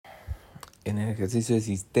En el ejercicio de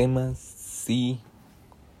sistemas, sí,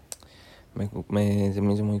 se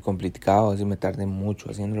me hizo muy complicado, así me tardé mucho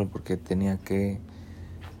haciéndolo porque tenía que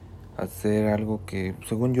hacer algo que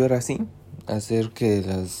según yo era así, hacer que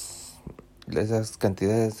esas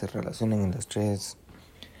cantidades se relacionen en los tres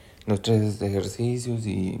ejercicios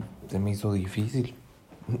y se me hizo difícil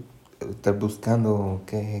estar buscando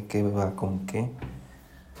qué va con qué.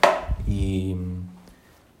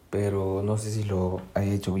 Pero no sé si lo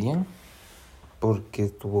he hecho bien porque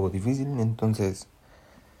estuvo difícil, entonces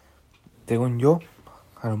según yo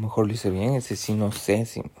a lo mejor lo hice bien. Ese sí no sé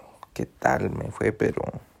qué tal me fue, pero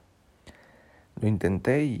lo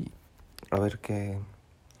intenté y a ver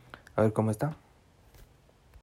cómo está.